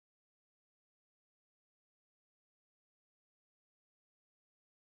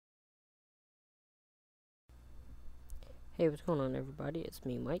Hey, what's going on, everybody? It's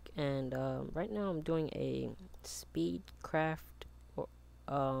me, Mike, and right now I'm doing a speed craft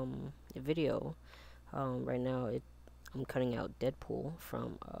video. Right now, I'm cutting out Deadpool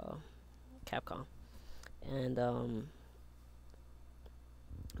from Capcom, and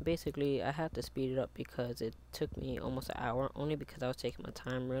basically I had to speed it up because it took me almost an hour, only because I was taking my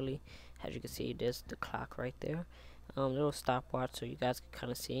time. Really, as you can see, there's the clock right there. Little stopwatch so you guys can kind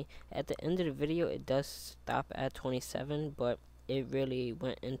of see. At the end of the video, it does stop at 27, but it really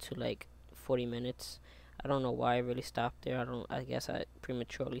went into like 40 minutes. I don't know why it really stopped there. I guess I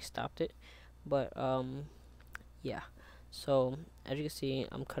prematurely stopped it. But yeah. So as you can see,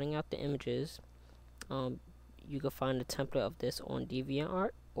 I'm cutting out the images. You can find the template of this on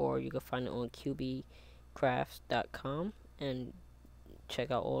DeviantArt, or you can find it on CUBEECRAFTS.com and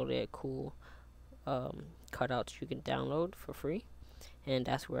check out all their cool cutouts you can download for free. And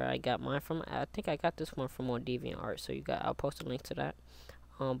that's where I got mine from. I think I got this one from on DeviantArt, so I'll post a link to that.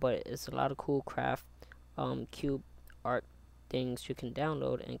 But it's a lot of cool craft cube art things you can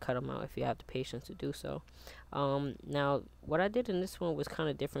download and cut them out if you have the patience to do so. Now what I did in this one was kind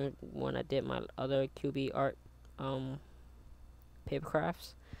of different when I did my other QB art paper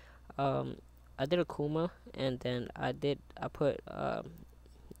crafts. I did a Kuma, and then I put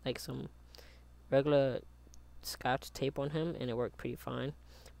like some regular scotch tape on him, and it worked pretty fine.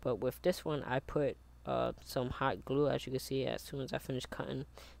 But with this one, I put some hot glue, as you can see. As soon as I finished cutting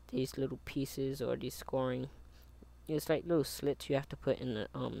these little pieces, or these scoring, it's like little slits you have to put in the,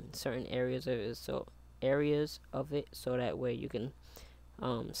 certain areas of it, so that way you can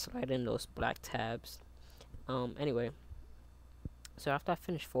slide in those black tabs. Anyway, so after I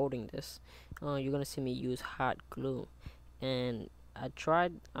finish folding this, you're gonna see me use hot glue, and I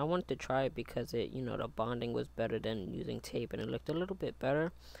wanted to try it because the bonding was better than using tape, and it looked a little bit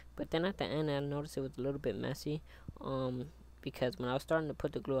better. But then at the end, I noticed it was a little bit messy, because when I was starting to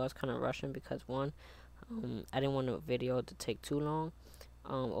put the glue, I was kind of rushing, because one, I didn't want the video to take too long,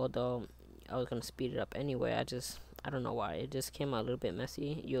 although I was gonna speed it up anyway. I don't know why, it just came out a little bit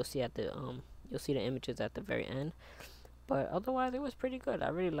messy. You'll see the images at the very end. But otherwise, it was pretty good. I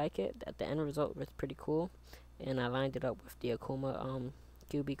really like it. The end result was pretty cool, and I lined it up with the Akuma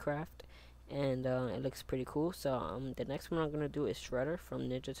CUBEECRAFT, and it looks pretty cool. So the next one I'm gonna do is Shredder from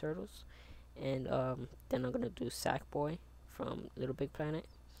Ninja Turtles, and then I'm gonna do Sackboy from Little Big Planet,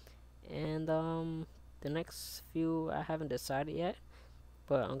 and the next few I haven't decided yet,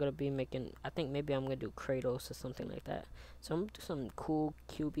 but I'm gonna be making. I think maybe I'm gonna do Kratos or something like that. So I'm gonna do some cool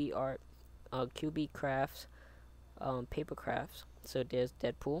QB art, CUBEECRAFTS. Paper crafts. So there's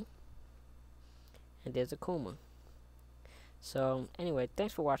Deadpool, and there's Akuma. So anyway,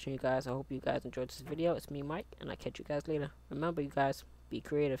 thanks for watching, you guys. I hope you guys enjoyed this video. It's me, Mike, and I'll catch you guys later. Remember, you guys, be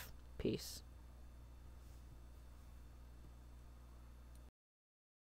creative. Peace.